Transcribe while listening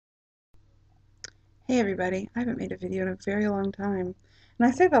Hey everybody, I haven't made a video in a very long time. And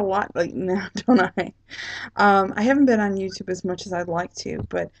I say that a lot like now, don't I? I haven't been on YouTube as much as I'd like to,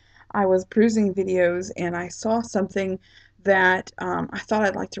 but I was perusing videos and I saw something that I thought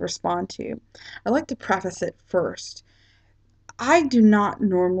I'd like to respond to. I'd like to preface it first. I do not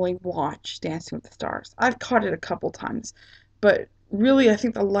normally watch Dancing with the Stars. I've caught it a couple times, but really I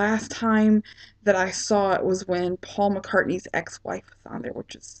think the last time that I saw it was when Paul McCartney's ex-wife was on there,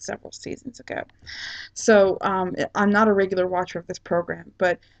 which is several seasons ago. So I'm not a regular watcher of this program,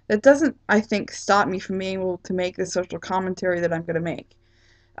 but that doesn't, I think, stop me from being able to make the social commentary that I'm going to make.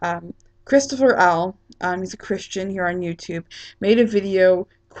 Um, Christopher L., he's a Christian here on YouTube, made a video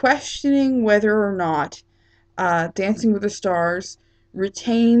questioning whether or not Dancing with the Stars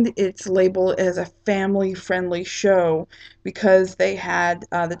retained its label as a family-friendly show because they had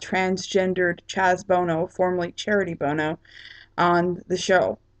the transgendered Chaz Bono, formerly Charity Bono, on the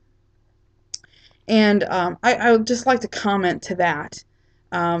show. And I would just like to comment to that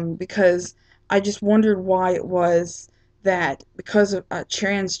because I just wondered why it was that because a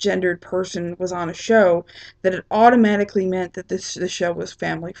transgendered person was on a show, that it automatically meant that the show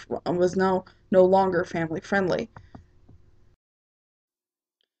was no longer family friendly.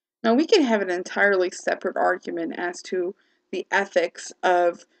 Now we can have an entirely separate argument as to the ethics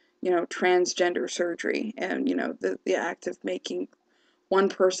of transgender surgery and the act of making one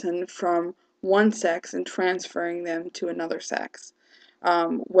person from one sex and transferring them to another sex.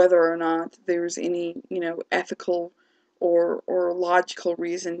 Whether or not there's any, ethical or logical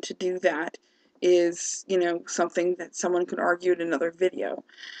reason to do that is, something that someone could argue in another video.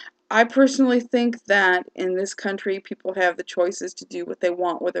 I personally think that in this country, people have the choices to do what they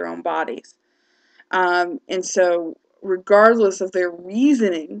want with their own bodies. And so, regardless of their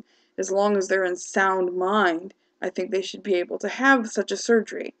reasoning, as long as they're in sound mind, I think they should be able to have such a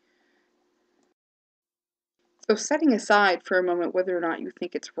surgery. So setting aside for a moment whether or not you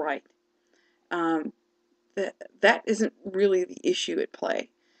think it's right, um, that isn't really the issue at play.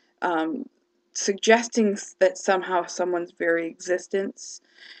 Um, Suggesting that somehow someone's very existence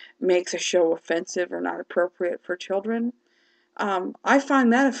makes a show offensive or not appropriate for children, I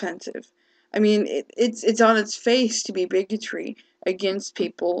find that offensive. I mean, it's on its face to be bigotry against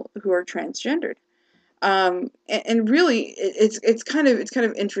people who are transgendered. And really, it's kind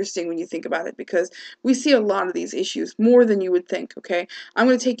of interesting when you think about it, because we see a lot of these issues more than you would think. Okay, I'm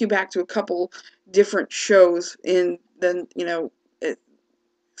going to take you back to a couple different shows in the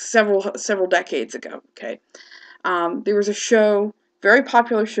several decades ago. Okay, there was a show, very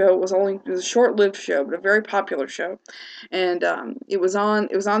popular show. It was a short-lived show, but a very popular show, and it was on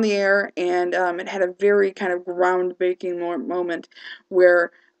the air, and it had a very kind of groundbreaking moment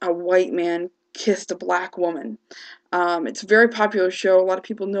where a white man kissed a black woman. It's a very popular show. A lot of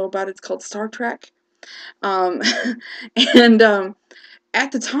people know about it. It's called Star Trek. Um, and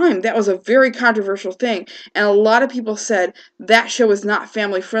at the time, that was a very controversial thing. And a lot of people said that show is not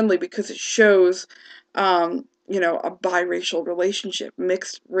family friendly because it shows, a biracial relationship,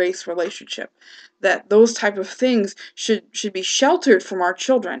 mixed race relationship. That those type of things should be sheltered from our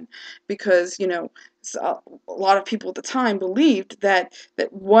children, because a lot of people at the time believed that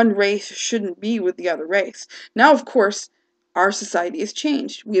one race shouldn't be with the other race. Now, of course, our society has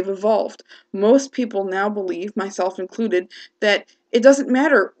changed. We have evolved. Most people now believe, myself included, that it doesn't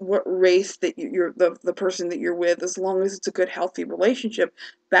matter what race that you're the person that you're with, as long as it's a good, healthy relationship.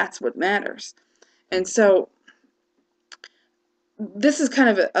 That's what matters. And so this is kind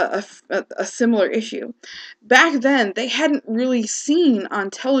of a similar issue. Back then, they hadn't really seen on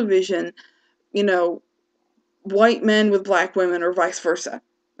television, you know, white men with black women or vice versa.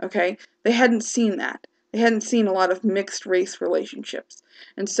 Okay? They hadn't seen that. They hadn't seen a lot of mixed race relationships.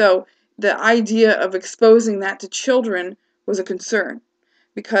 And so the idea of exposing that to children was a concern,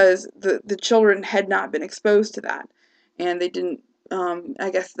 because the children had not been exposed to that. And they didn't, I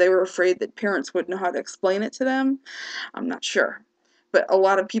guess they were afraid that parents wouldn't know how to explain it to them. I'm not sure. But a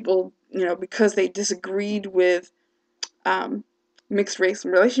lot of people, because they disagreed with um, mixed race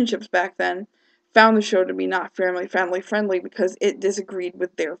relationships back then, found the show to be not family friendly because it disagreed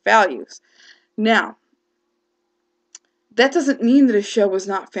with their values. Now, that doesn't mean that a show was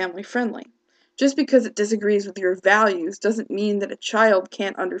not family friendly. Just because it disagrees with your values doesn't mean that a child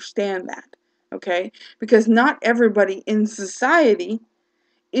can't understand that. Okay? Because not everybody in society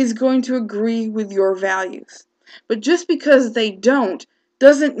is going to agree with your values. But just because they don't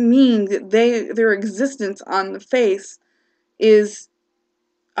doesn't mean that their existence on the face is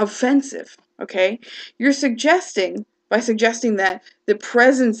offensive. Okay? You're suggesting by suggesting that the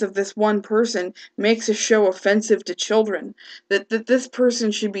presence of this one person makes a show offensive to children, that this person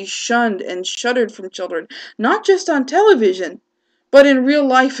should be shunned and shuttered from children, not just on television, but in real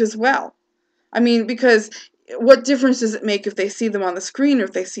life as well. I mean, because what difference does it make if they see them on the screen or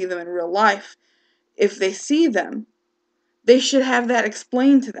if they see them in real life? If they see them, they should have that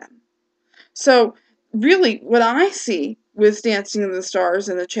explained to them. So, really, what I see with Dancing in the Stars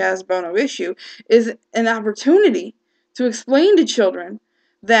and the Chaz Bono issue is an opportunity to explain to children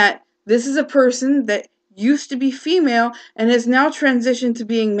that this is a person that used to be female and has now transitioned to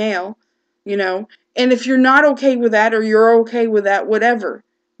being male, you know, and if you're not okay with that or you're okay with that, whatever,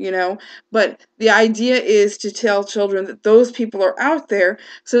 you know, but the idea is to tell children that those people are out there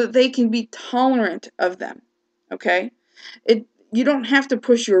so that they can be tolerant of them, okay? It You don't have to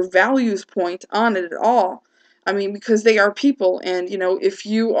push your values point on it at all. I mean, because they are people, and if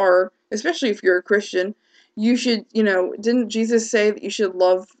you are, especially if you're a Christian, you should, didn't Jesus say that you should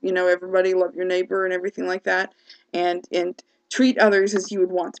love, everybody, love your neighbor and everything like that, and treat others as you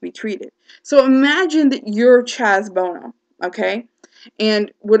would want to be treated. So imagine that you're Chaz Bono, okay?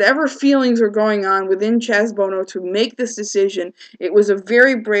 And whatever feelings are going on within Chaz Bono to make this decision, it was a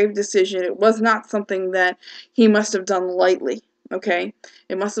very brave decision. It was not something that he must have done lightly, okay?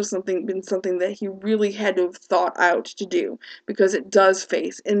 It must have been something that he really had to have thought out to do, because it does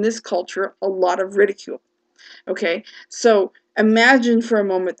face, in this culture, a lot of ridicule, okay? So imagine for a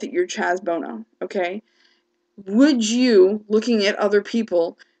moment that you're Chaz Bono, okay? Would you, looking at other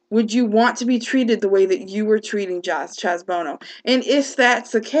people, would you want to be treated the way that you were treating Chaz Bono? And if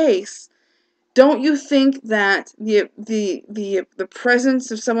that's the case, don't you think that the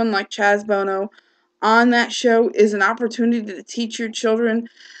presence of someone like Chaz Bono on that show is an opportunity to teach your children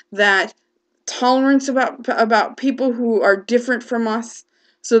that tolerance about people who are different from us,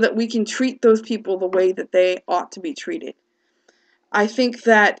 so that we can treat those people the way that they ought to be treated? I think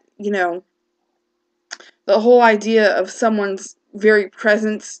that, the whole idea of someone's very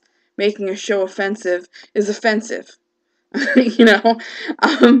presence making a show offensive is offensive. you know,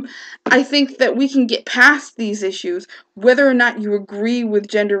 I think that we can get past these issues, whether or not you agree with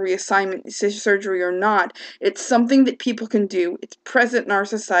gender reassignment surgery or not. It's something that people can do. It's present in our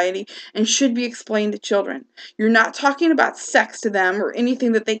society and should be explained to children. You're not talking about sex to them or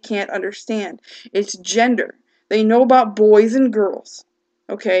anything that they can't understand. It's gender. They know about boys and girls.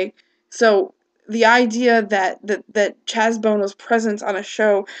 Okay? So the idea that Chaz Bono's presence on a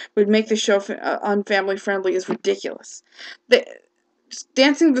show would make the show unfamily friendly is ridiculous. The,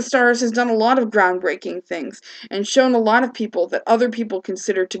 Dancing with the Stars has done a lot of groundbreaking things and shown a lot of people that other people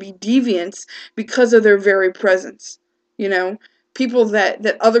consider to be deviants because of their very presence. People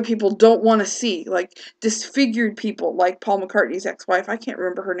that other people don't want to see, like disfigured people, like Paul McCartney's ex-wife. I can't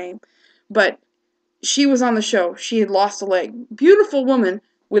remember her name, but she was on the show. She had lost a leg. Beautiful woman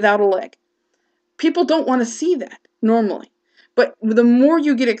without a leg. People don't want to see that normally. But the more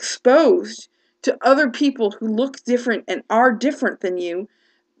you get exposed to other people who look different and are different than you,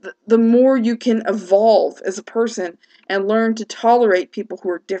 the more you can evolve as a person and learn to tolerate people who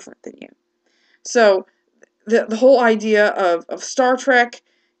are different than you. So the whole idea of Star Trek,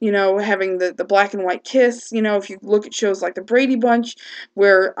 having the black and white kiss, if you look at shows like the Brady Bunch,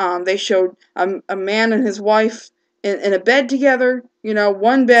 where they showed a man and his wife in a bed together,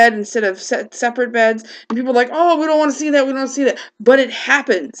 one bed instead of separate beds, and people are like, oh, we don't want to see that, we don't want to see that, but it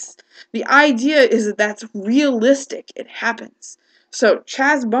happens. The idea is that that's realistic. It happens. So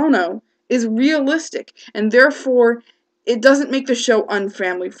Chaz Bono is realistic, and therefore it doesn't make the show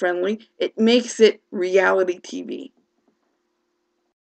unfamily friendly. It makes it reality TV.